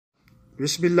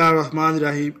بسم اللہ الرحمن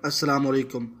الرحیم۔ السلام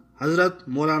علیکم۔ حضرت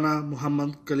مولانا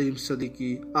محمد کلیم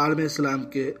صدیقی عالم اسلام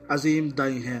کے عظیم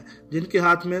دائی ہیں، جن کے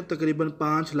ہاتھ میں تقریباً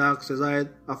 5 لاکھ سے زائد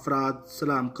افراد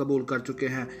سلام قبول کر چکے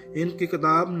ہیں۔ ان کی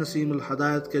کتاب نسیم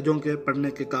الہدایت کے جھونکے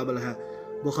پڑھنے کے قابل ہے۔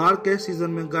 بخار کے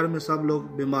سیزن میں گھر میں سب لوگ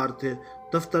بیمار تھے۔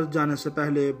 دفتر جانے سے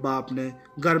پہلے باپ نے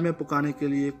گھر میں پکانے کے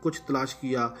لیے کچھ تلاش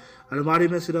کیا۔ الماری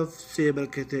میں صرف سیب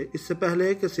رکھے تھے۔ اس سے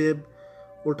پہلے کہ سیب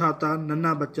اٹھاتا،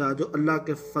 ننھا بچہ جو اللہ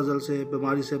کے فضل سے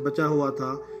بیماری سے بچا ہوا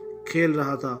تھا کھیل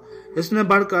رہا تھا۔ اس نے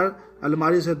بڑھ کر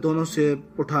الماری سے دونوں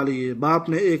سیب اٹھا لیے۔ باپ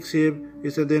نے ایک سیب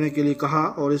اسے دینے کے لیے کہا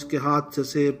اور اس کے ہاتھ سے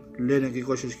سیب لینے کی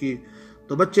کوشش کی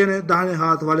تو بچے نے داہنے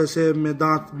ہاتھ والے سیب میں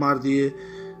دانت مار دیے۔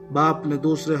 باپ نے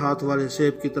دوسرے ہاتھ والے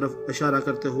سیب کی طرف اشارہ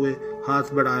کرتے ہوئے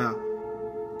ہاتھ بڑھایا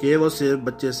کہ وہ سیب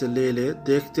بچے سے لے لے۔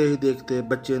 دیکھتے ہی دیکھتے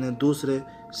بچے نے دوسرے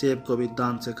سیب کو بھی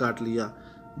دانت سے کاٹ لیا۔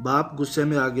 باپ غصے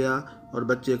میں آ گیا اور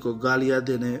بچے کو گالیاں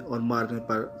دینے اور مارنے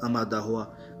پر آمادہ ہوا۔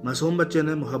 معصوم بچے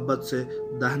نے محبت سے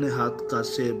داہنے ہاتھ کا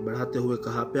سیب بڑھاتے ہوئے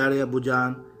کہا، پیارے ابو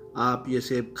جان، آپ یہ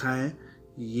سیب کھائیں،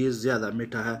 یہ زیادہ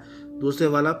میٹھا ہے، دوسرے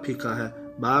والا پھیکا ہے۔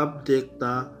 باپ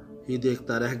دیکھتا ہی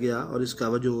دیکھتا رہ گیا اور اس کا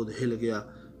وجود ہل گیا۔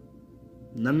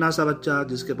 ننھا سا بچہ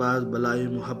جس کے پاس بلائی،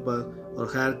 محبت اور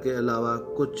خیر کے علاوہ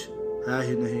کچھ ہے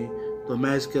ہی نہیں، تو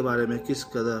میں اس کے بارے میں کس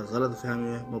قدر غلط فہمی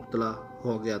میں مبتلا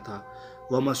ہو گیا تھا۔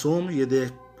 وہ معصوم یہ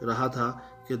دیکھ رہا تھا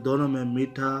کہ دونوں میں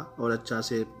میٹھا اور اچھا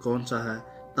سیب کون سا ہے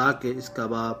تاکہ اس کا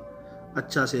باپ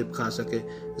اچھا سیب کھا سکے۔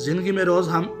 زندگی میں روز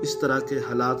ہم اس طرح کے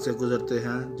حالات سے گزرتے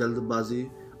ہیں۔ جلد بازی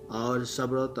اور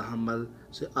صبر و تحمل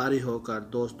سے عاری ہو کر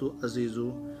دوستوں،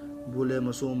 عزیزوں، بھولے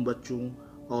معصوم بچوں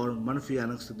اور منفی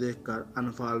عینک سے دیکھ کر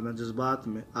انفعال میں جذبات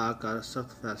میں آ کر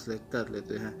سخت فیصلے کر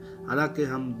لیتے ہیں، حالانکہ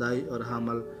ہم دائی اور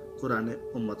حامل قرآن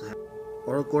امت ہیں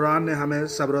اور قرآن نے ہمیں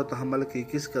صبر و تحمل کی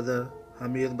کس قدر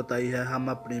اہمیت بتائی ہے۔ ہم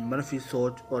اپنی منفی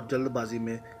سوچ اور جلد بازی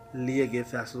میں لیے گئے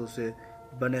فیصلوں سے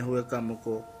بنے ہوئے کاموں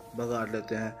کو بگاڑ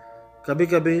لیتے ہیں۔ کبھی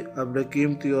کبھی اپنے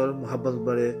قیمتی اور محبت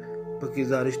بڑے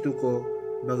پاکیزہ رشتوں کو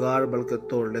بگاڑ بلکہ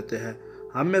توڑ لیتے ہیں۔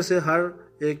 ہم میں سے ہر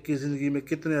ایک کی زندگی میں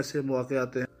کتنے ایسے مواقع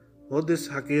آتے ہیں، خود اس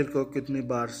حقیر کو کتنی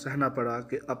بار سہنا پڑا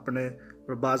کہ اپنے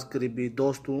اور بعض قریبی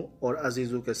دوستوں اور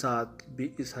عزیزوں کے ساتھ بھی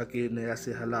اس حقیر نے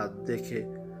ایسے حالات دیکھے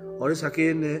اور اس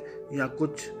حقیر نے یا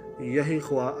کچھ یہی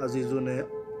خواہ عزیزوں نے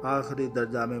آخری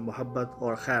درجہ میں محبت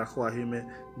اور خیر خواہی میں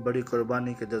بڑی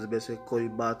قربانی کے جذبے سے کوئی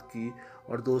بات کی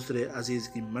اور دوسرے عزیز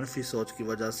کی منفی سوچ کی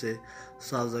وجہ سے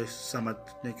سازش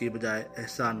سمجھنے کی بجائے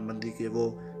احسان مندی کے وہ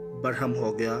برہم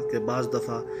ہو گیا کہ بعض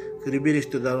دفعہ قریبی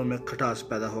رشتہ داروں میں کھٹاس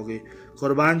پیدا ہو گئی۔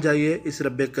 قربان جائیے اس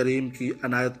رب کریم کی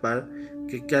عنایت پر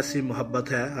کہ کیسی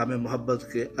محبت ہے، ہمیں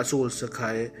محبت کے اصول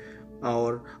سکھائے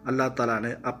اور اللہ تعالیٰ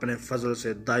نے اپنے فضل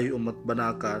سے دائی امت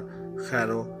بنا کر خیر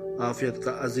و عافیت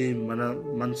کا عظیم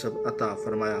منصب عطا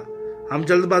فرمایا۔ ہم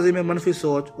جلد بازی میں منفی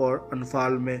سوچ اور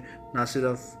انفعال میں نہ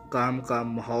صرف کام کا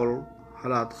ماحول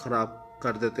حالات خراب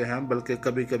کر دیتے ہیں بلکہ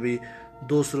کبھی کبھی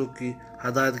دوسروں کی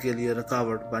ہدایت کے لیے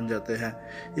رکاوٹ بن جاتے ہیں۔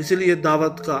 اسی لیے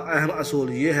دعوت کا اہم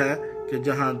اصول یہ ہے کہ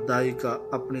جہاں دائی کا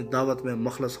اپنی دعوت میں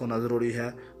مخلص ہونا ضروری ہے،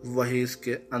 وہی اس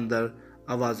کے اندر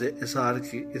آواز اثار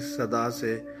کی اس صدا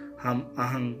سے ہم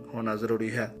آہنگ ہونا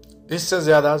ضروری ہے۔ اس سے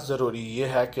زیادہ ضروری یہ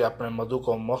ہے کہ اپنے مدعو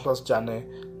کو مخلص جانے۔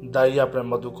 دائی اپنے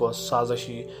مدعو کو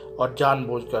سازشی اور جان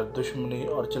بوجھ کر دشمنی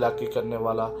اور چلاکی کرنے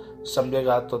والا سمجھے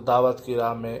گا تو دعوت کی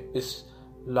راہ میں اس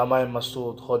لمحہ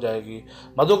مسدود ہو جائے گی۔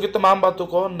 مدعو کی تمام باتوں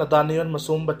کو ندانی اور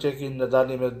معصوم بچے کی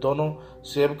ندانی میں دونوں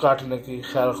سیب کاٹنے کی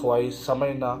خیر خواہی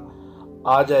سمجھ نہ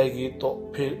آ جائے گی تو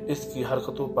پھر اس کی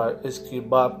حرکتوں پر اس کی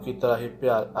باپ کی طرح ہی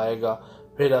پیار آئے گا،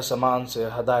 پھر آسمان سے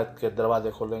ہدایت کے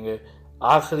دروازے کھولیں گے۔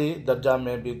 آخری درجہ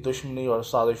میں بھی دشمنی اور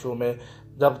سازشوں میں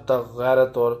جب تک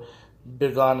غیرت اور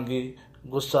بیگانگی،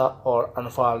 غصہ اور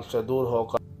انفعال سے دور ہو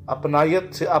کر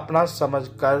اپنائیت سے اپنا سمجھ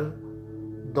کر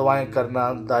دعائیں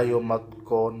کرنا دائی امت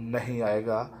کو نہیں آئے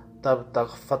گا، تب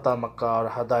تک فتح مکہ اور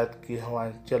ہدایت کی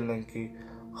ہوائیں چلنے کی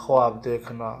خواب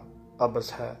دیکھنا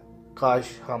عبث ہے۔ کاش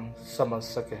ہم سمجھ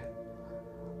سکے۔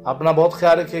 اپنا بہت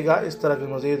خیال رکھیے گا۔ اس طرح کی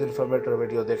مزید انفارمیٹر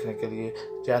ویڈیو دیکھنے کے لیے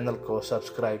چینل کو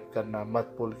سبسکرائب کرنا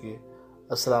مت بھولیے۔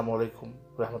 السلام علیکم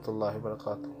ورحمۃ اللہ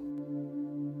وبرکاتہ۔